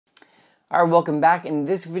Alright, welcome back. In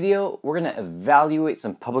this video, we're going to evaluate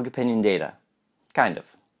some public opinion data. Kind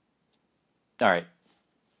of. Alright,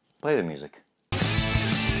 play the music.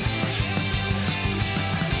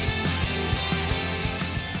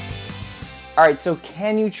 Alright, so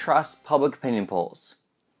can you trust public opinion polls?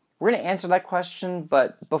 We're going to answer that question,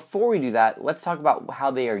 but before we do that, let's talk about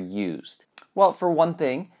how they are used. Well, for one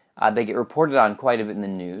thing, they get reported on quite a bit in the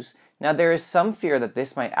news. Now, there is some fear that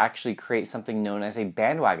this might actually create something known as a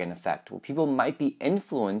bandwagon effect, where people might be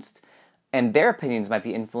influenced, and their opinions might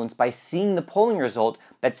be influenced by seeing the polling result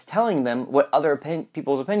that's telling them what other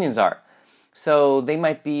people's opinions are. So they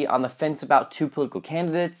might be on the fence about two political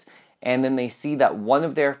candidates, and then they see that one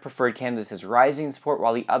of their preferred candidates is rising in support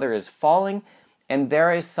while the other is falling, and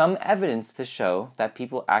there is some evidence to show that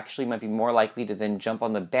people actually might be more likely to then jump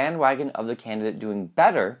on the bandwagon of the candidate doing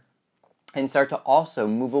better and start to also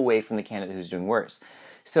move away from the candidate who's doing worse.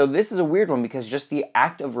 So this is a weird one because just the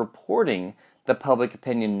act of reporting the public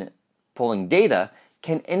opinion polling data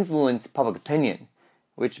can influence public opinion,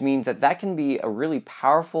 which means that that can be a really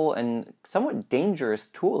powerful and somewhat dangerous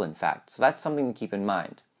tool, in fact. So that's something to keep in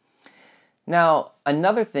mind. Now,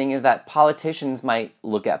 another thing is that politicians might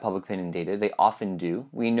look at public opinion data. They often do.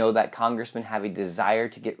 We know that congressmen have a desire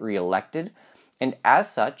to get reelected, and as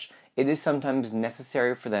such, it is sometimes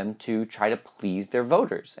necessary for them to try to please their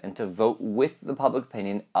voters and to vote with the public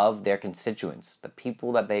opinion of their constituents, the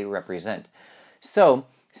people that they represent. So,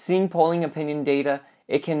 seeing polling opinion data,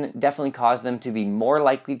 it can definitely cause them to be more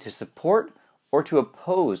likely to support or to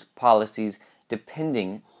oppose policies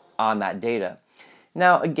depending on that data.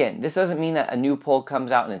 Now, again, this doesn't mean that a new poll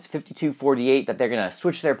comes out and it's 52-48 that they're going to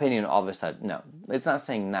switch their opinion all of a sudden. No, it's not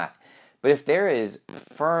saying that. But if there is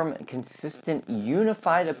firm, consistent,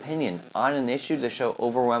 unified opinion on an issue to show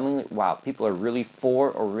overwhelmingly, wow, people are really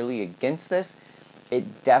for or really against this,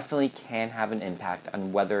 it definitely can have an impact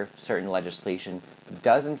on whether certain legislation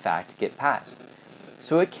does in fact get passed.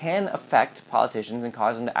 So it can affect politicians and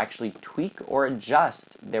cause them to actually tweak or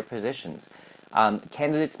adjust their positions.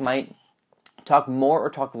 Candidates might talk more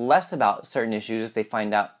or talk less about certain issues if they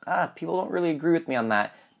find out, people don't really agree with me on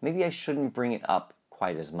that, maybe I shouldn't bring it up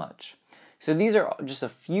quite as much. So these are just a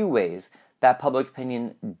few ways that public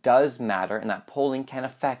opinion does matter and that polling can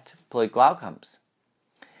affect political outcomes.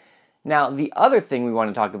 Now, the other thing we want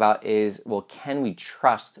to talk about is, well, can we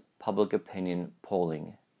trust public opinion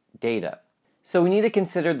polling data? So we need to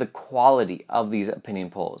consider the quality of these opinion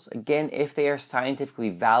polls. Again, if they are scientifically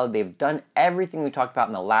valid, they've done everything we talked about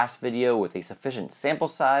in the last video with a sufficient sample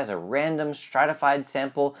size, a random stratified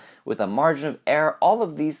sample with a margin of error, all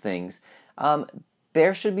of these things,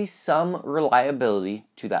 there should be some reliability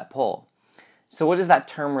to that poll. So what does that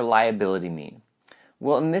term reliability mean?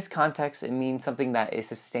 Well, in this context, it means something that is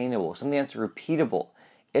sustainable, something that's repeatable.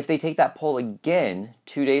 If they take that poll again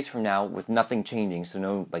 2 days from now with nothing changing, so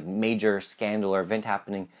no major scandal or event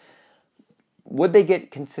happening, would they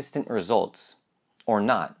get consistent results or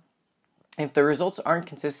not? If the results aren't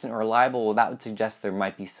consistent or reliable, well, that would suggest there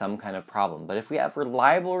might be some kind of problem. But if we have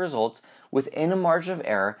reliable results within a margin of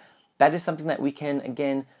error, that is something that we can,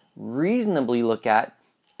 again, reasonably look at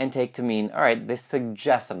and take to mean, all right, this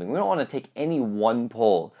suggests something. We don't want to take any one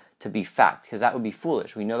poll to be fact, because that would be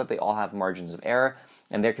foolish. We know that they all have margins of error,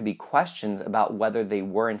 and there could be questions about whether they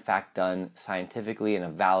were in fact done scientifically in a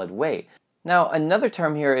valid way. Now, another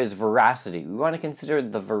term here is veracity. We want to consider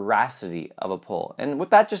the veracity of a poll. And what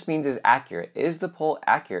that just means is accurate. Is the poll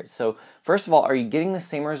accurate? So, first of all, are you getting the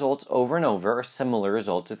same results over and over, or similar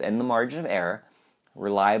results within the margin of error?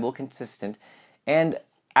 Reliable, consistent, and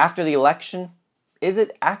after the election, is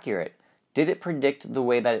it accurate? Did it predict the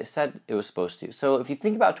way that it said it was supposed to? So if you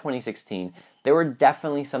think about 2016, there were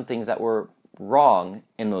definitely some things that were wrong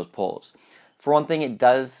in those polls. For one thing, it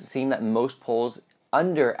does seem that most polls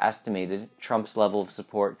underestimated Trump's level of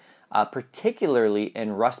support, particularly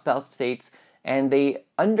in Rust Belt states, and they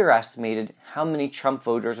underestimated how many Trump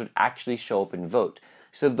voters would actually show up and vote.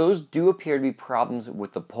 So those do appear to be problems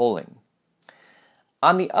with the polling.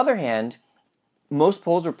 On the other hand, most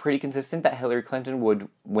polls were pretty consistent that Hillary Clinton would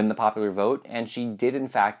win the popular vote, and she did in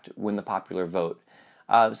fact win the popular vote.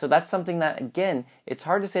 So that's something that, again, it's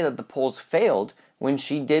hard to say that the polls failed when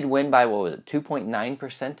she did win by,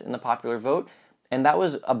 2.9% in the popular vote, and that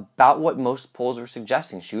was about what most polls were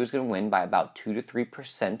suggesting. She was going to win by about 2 to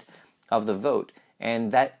 3% of the vote,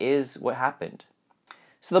 and that is what happened.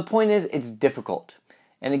 So the point is, it's difficult.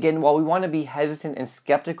 And again, while we want to be hesitant and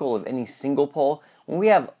skeptical of any single poll, when we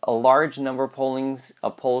have a large number of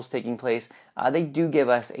polls taking place, they do give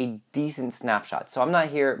us a decent snapshot. So I'm not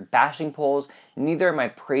here bashing polls, neither am I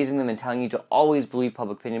praising them and telling you to always believe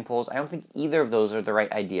public opinion polls. I don't think either of those are the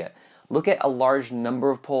right idea. Look at a large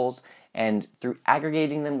number of polls and through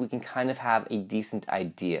aggregating them, we can kind of have a decent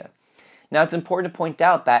idea. Now, it's important to point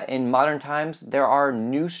out that in modern times, there are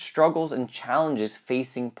new struggles and challenges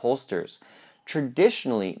facing pollsters.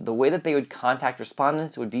 Traditionally, the way that they would contact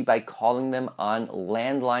respondents would be by calling them on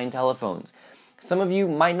landline telephones. Some of you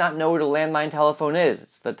might not know what a landline telephone is.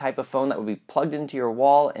 It's the type of phone that would be plugged into your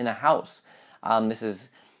wall in a house. This is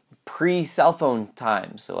pre-cell phone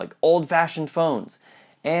times, so like old-fashioned phones.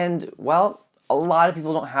 And, well, a lot of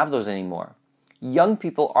people don't have those anymore. Young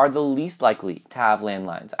people are the least likely to have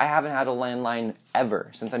landlines. I haven't had a landline ever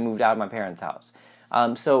since I moved out of my parents' house.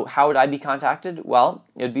 So how would I be contacted? Well,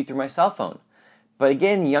 it would be through my cell phone. But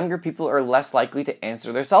again, younger people are less likely to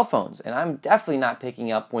answer their cell phones, and I'm definitely not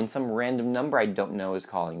picking up when some random number I don't know is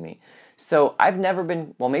calling me. So I've never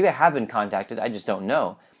been, well, maybe I have been contacted, I just don't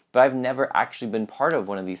know, but I've never actually been part of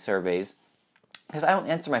one of these surveys because I don't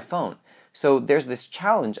answer my phone. So there's this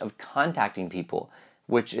challenge of contacting people,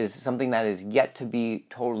 which is something that is yet to be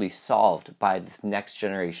totally solved by this next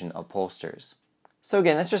generation of pollsters. So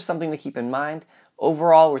again, that's just something to keep in mind.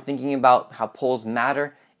 Overall, we're thinking about how polls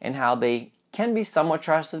matter and how they can be somewhat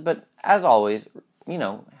trusted, but as always,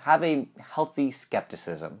 have a healthy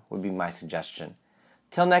skepticism would be my suggestion.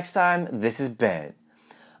 Till next time, this has been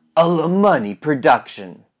a LaMoney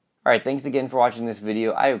production. Alright, thanks again for watching this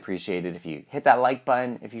video. I appreciate it if you hit that like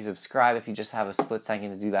button, if you subscribe, if you just have a split second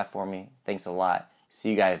to do that for me. Thanks a lot. See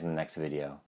you guys in the next video.